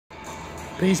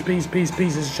Peace, peace, peace,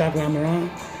 peace. This is Chocolate Amun Ra,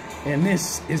 and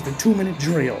this is the 2-minute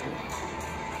drill.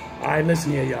 All right,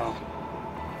 listen here, y'all.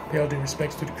 Pay all due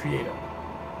respects to the creator.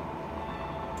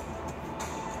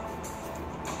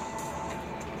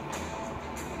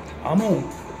 I'm on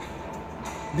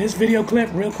this video clip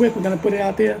real quick. We're gonna put it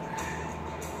out there,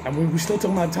 and we're still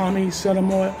talking about Tommy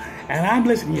Sotomayor. And I'm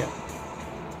listening here.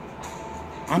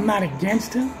 I'm not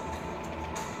against him,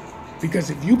 because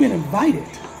if you've been invited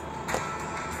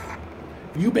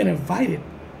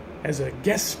as a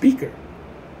guest speaker,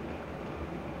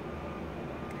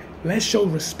 let's show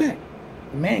respect.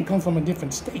 The man comes from a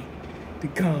different state to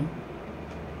come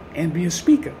and be a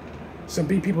speaker. Some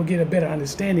people get a better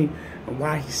understanding of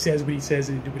why he says what he says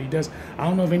and do what he does. I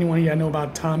don't know if anyone of y'all know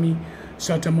about Tommy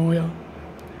Sotomayor.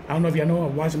 I don't know if y'all know or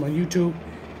watch him on YouTube.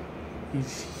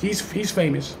 He's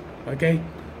famous, okay?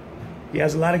 He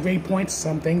has a lot of great points.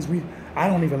 Some things I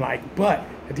don't even like. But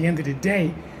at the end of the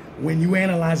day, when you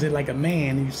analyze it like a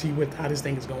man and you see how this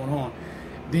thing is going on,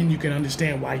 then you can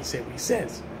understand why he said what he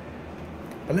says.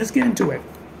 But let's get into it.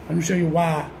 Let me show you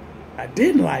why I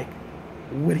didn't like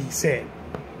what he said.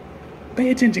 Pay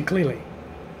attention clearly.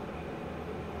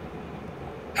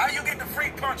 How you get the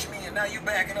free punch me and now you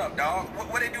backing up, dog?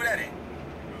 What they do that in?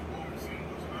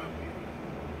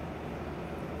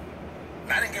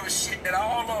 I didn't give a shit that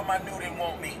all of them I knew didn't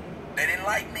want me. They didn't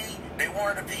like me. They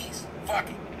wanted a piece. Fuck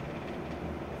it.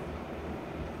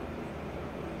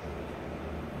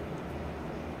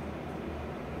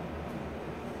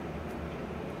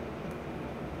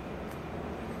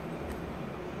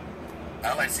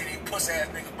 I like to see these pussy ass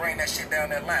niggas bring that shit down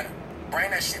to Atlanta.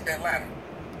 Bring that shit to Atlanta.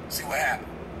 See what happens.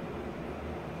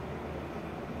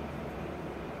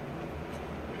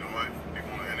 You know what?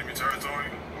 People on the enemy territory,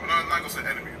 I'm not gonna say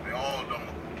enemy. They all don't,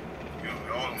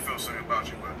 they all don't feel sorry about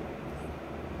you, but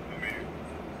I mean,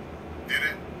 did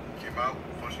it, came out,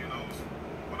 punch your nose,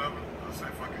 whatever. I'll say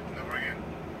fuck it, never again.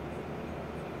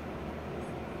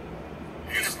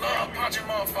 You just love punching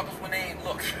motherfuckers when they ain't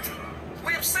looking.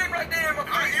 We have sitting right there in my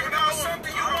face. If there was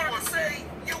something you wanted to say,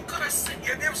 you could have said.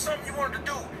 If there was something you wanted to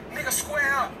do, nigga,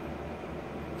 square up.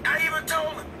 I even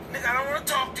told him, nigga, I don't want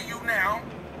to talk to you now.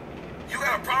 You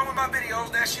got a problem with my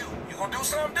videos, that's you. You gonna do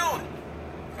something, do it.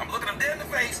 I'm looking him dead in the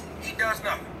face, he does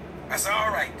nothing. I said,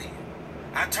 all right then.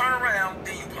 I turn around,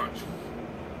 then you punch.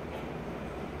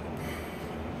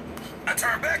 I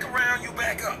turn back around, you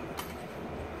back up.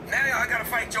 Now I gotta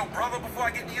fight your brother before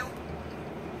I get to you.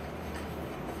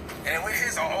 And with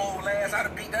his old ass, I'd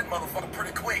have beat that motherfucker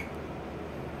pretty quick.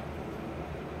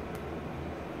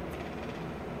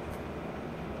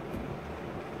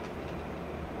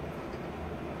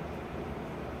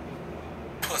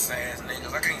 Puss ass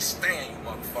niggas, I can't stand you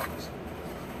motherfuckers.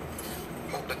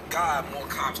 Hope to God more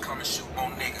cops come and shoot more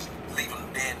niggas, leave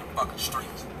them dead in the fucking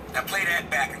streets. Now play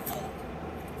that back and forth.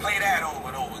 Play that over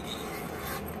and over again.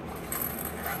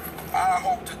 I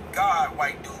hope to God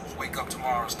white dudes wake up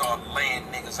tomorrow and start laying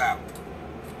niggas out.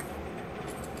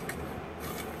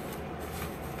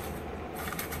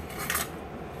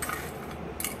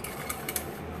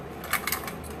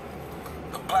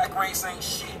 The black race ain't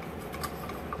shit.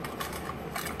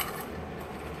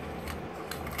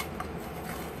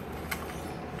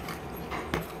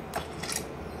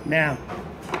 Now,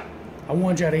 I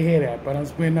want y'all to hear that, but I'm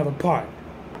going to another part.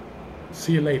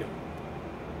 See you later.